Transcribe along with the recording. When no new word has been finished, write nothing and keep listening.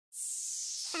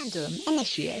Adam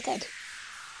initiated.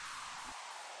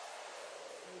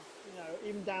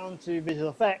 Even down to visual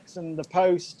effects and the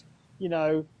post,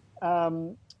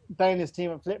 Ben and his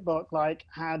team at Flipbook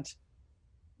had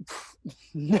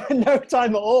no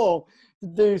time at all to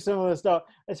do some of the stuff,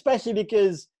 especially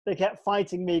because they kept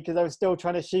fighting me because I was still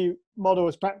trying to shoot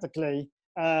models practically.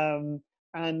 And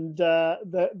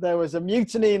there was a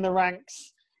mutiny in the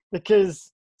ranks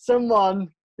because someone,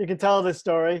 you can tell this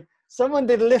story, someone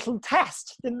did a little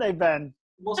test, didn't they, Ben?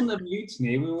 It wasn't a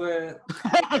mutiny. We were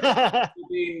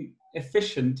being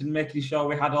efficient in making sure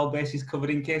we had all bases covered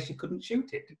in case you couldn't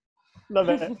shoot it. Love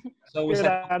it. So we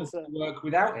said to work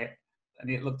without it, and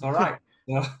it looked all right.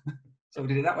 So we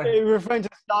did it that way. We're referring to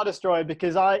Star Destroyer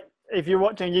because if you're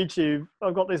watching YouTube,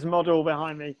 I've got this model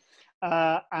behind me,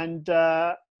 and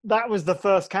that was the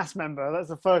first cast member. That's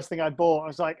the first thing I bought. I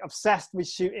was obsessed with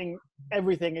shooting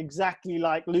everything exactly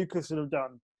like Lucas would have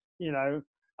done,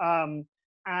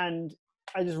 and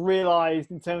I just realized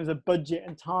in terms of budget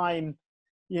and time,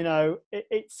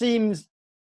 it seems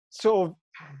sort of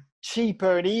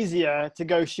cheaper and easier to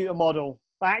go shoot a model,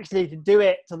 but actually to do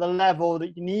it to the level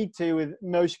that you need to with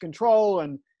motion control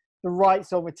and the right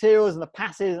sort of materials and the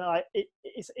passes,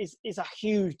 it's a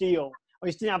huge deal. I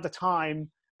just didn't have the time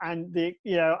and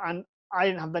and I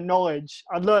didn't have the knowledge.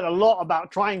 I'd learned a lot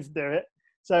about trying to do it.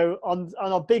 So on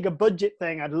a bigger budget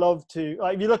thing, I'd love to,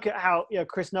 if you look at how,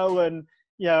 Chris Nolan,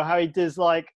 how he does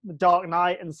The Dark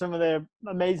Knight and some of the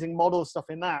amazing model stuff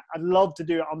in that. I'd love to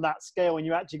do it on that scale when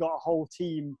you actually got a whole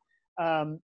team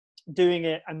doing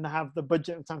it and have the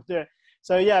budget and time to do it.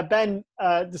 So Ben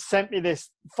just sent me this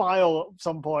file at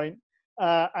some point,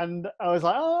 and I was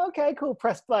like, oh, okay, cool,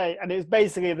 press play. And it was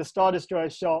basically the Star Destroyer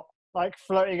shot,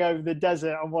 floating over the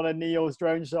desert on one of Neil's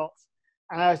drone shots.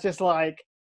 And I was just that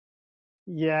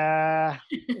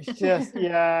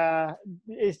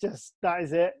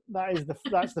is it.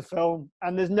 That's the film.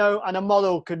 And a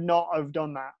model could not have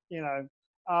done that,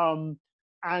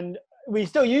 and we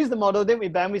still use the model, didn't we,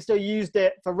 Ben? We still used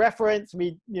it for reference.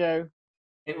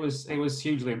 It was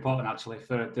hugely important actually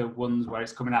for the ones where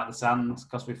it's coming out of the sand,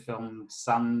 because we filmed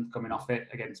sand coming off it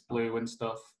against blue and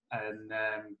stuff, and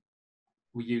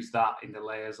we used that in the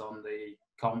layers on the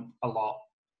comp a lot.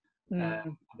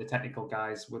 The technical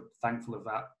guys were thankful of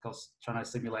that, because trying to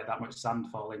simulate that much sand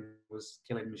falling was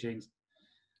killing machines.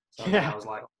 So I was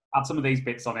add some of these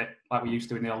bits on it like we used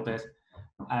to in the old days,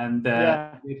 and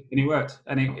it worked.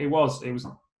 And it was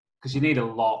because you need a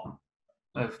lot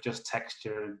of just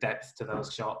texture and depth to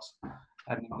those shots,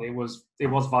 and it was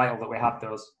vital that we had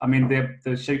those. I mean,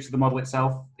 the shoots of the model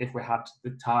itself, if we had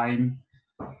the time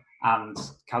and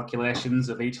calculations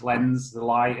of each lens, the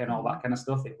light and all that kind of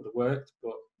stuff, it would have worked,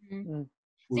 but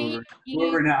we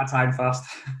were running out of time fast.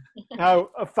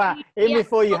 Even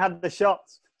before you had the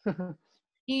shots. You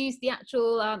use the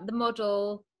actual the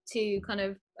model to kind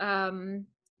of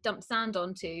dump sand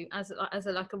onto as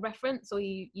a reference, or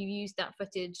you use that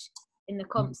footage in the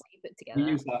comps that you put together?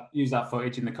 We use that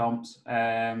footage in the comps.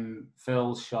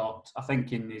 Phil shot, I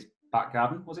think, in his back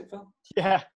garden. Was it, Phil?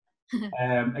 Yeah.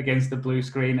 Against the blue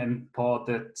screen, and poured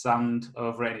the sand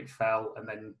over it, and it fell, and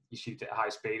then you shoot it at high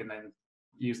speed, and then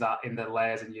use that in the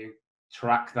layers, and you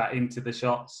track that into the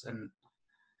shots, and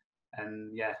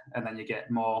then you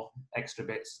get more extra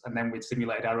bits, and then we'd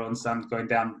simulated our own sand going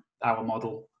down our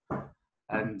model,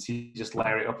 and you just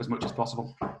layer it up as much as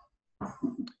possible.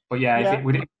 But if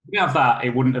we didn't have that,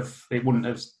 it wouldn't have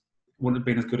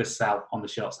been as good a sell on the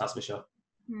shots, that's for sure.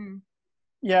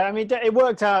 Yeah, I mean, it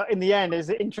worked out in the end. It's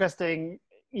interesting,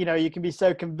 you can be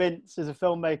so convinced as a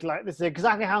filmmaker, this is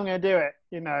exactly how I'm going to do it,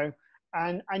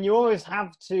 and you always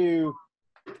have to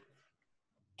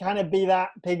kind of be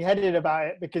that pig-headed about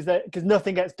it, because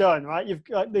nothing gets done, right?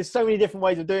 There's so many different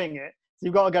ways of doing it. So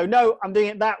you've got to go, no, I'm doing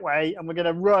it that way, and we're going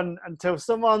to run until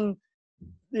someone,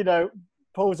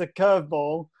 pulls a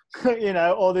curveball,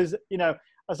 or there's, I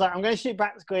was like, I'm going to shoot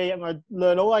practically. I'm going to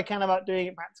learn all I can about doing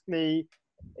it practically.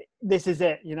 This is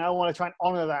it, I want to try and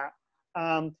honor that.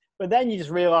 But then you just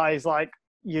realize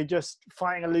you're just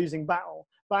fighting a losing battle.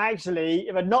 But actually,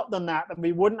 if I'd not done that, then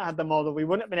we wouldn't have the model. We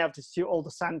wouldn't have been able to shoot all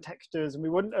the sand textures, and we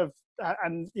wouldn't have,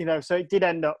 so it did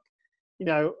end up,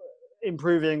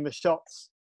 improving the shots.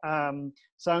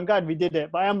 So I'm glad we did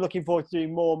it, but I am looking forward to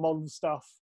doing more model stuff,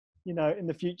 in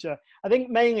the future. I think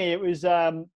mainly it was,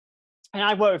 and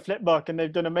I've worked with Flipbook, and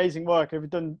they've done amazing work. They've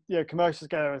done, commercials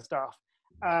together and stuff.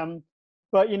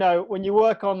 But, when you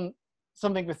work on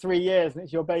something for 3 years and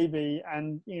it's your baby,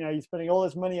 and, you're spending all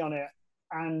this money on it,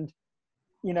 and,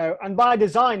 and by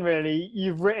design, really,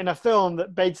 you've written a film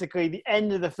that basically the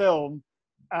end of the film,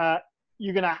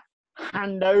 you're going to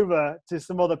hand over to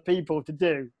some other people to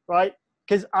do, right?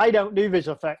 because I don't do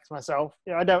visual effects myself.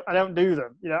 You know, I don't do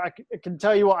them. You know, I can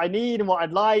tell you what I need and what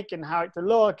I'd like and how it to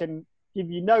look and give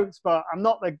you notes, but I'm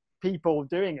not the people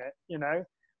doing it, you know.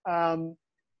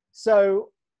 So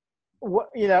what,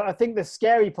 you know, I think the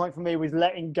scary point for me was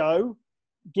letting go,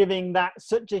 giving that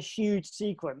such a huge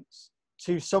sequence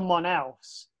to someone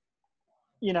else.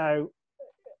 You know,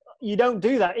 you don't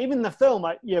do that. Even the film,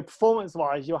 like, you know,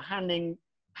 performance-wise, you're handing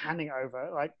over,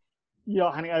 like, you're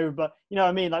not handing over, but you know what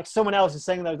I mean? Like, someone else is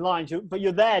saying those lines, but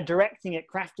you're there directing it,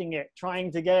 crafting it,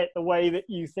 trying to get it the way that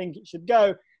you think it should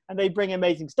go. And they bring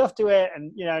amazing stuff to it,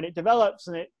 and, you know, and it develops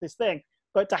and this thing.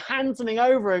 But to hand something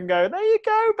over and go, there you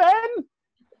go, Ben,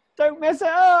 don't mess it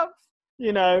up,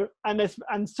 you know,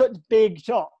 and such big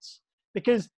shots,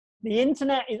 because the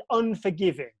internet is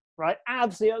unforgiving, right?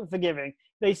 Absolutely unforgiving.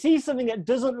 They see something that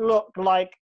doesn't look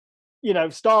like, you know,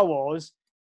 Star Wars,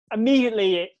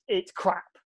 immediately it's crap.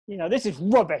 You know, this is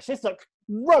rubbish. This looks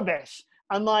rubbish.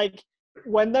 And like,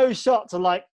 when those shots are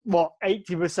like, what,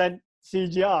 80%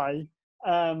 CGI,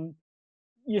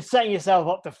 you're setting yourself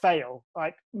up to fail,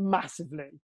 like,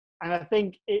 massively. And I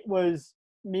think it was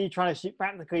me trying to shoot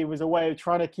practically was a way of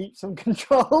trying to keep some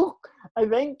control, I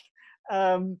think.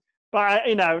 But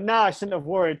you know, now I shouldn't have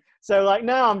worried. So like,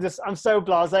 now I'm so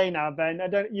blasé now, Ben.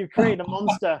 You've created a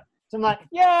monster. So I'm like,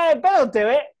 yeah, Ben will do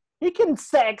it. He can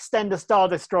extend a Star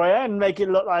Destroyer and make it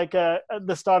look like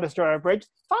the Star Destroyer bridge.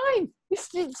 Fine.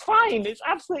 It's fine. It's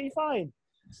absolutely fine.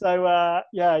 So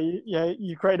yeah,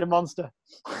 you create a monster.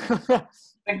 I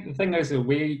think the thing is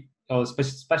that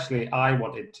especially I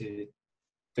wanted to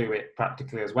do it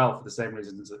practically as well for the same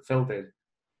reasons that Phil did.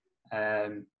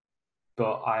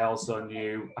 But I also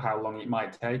knew how long it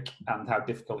might take and how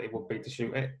difficult it would be to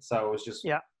shoot it. So I was just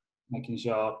making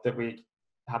sure that we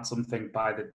had something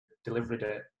by the delivery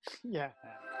date. Yeah.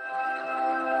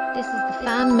 This is the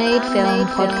FANMADE Film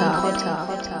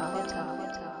Podcast.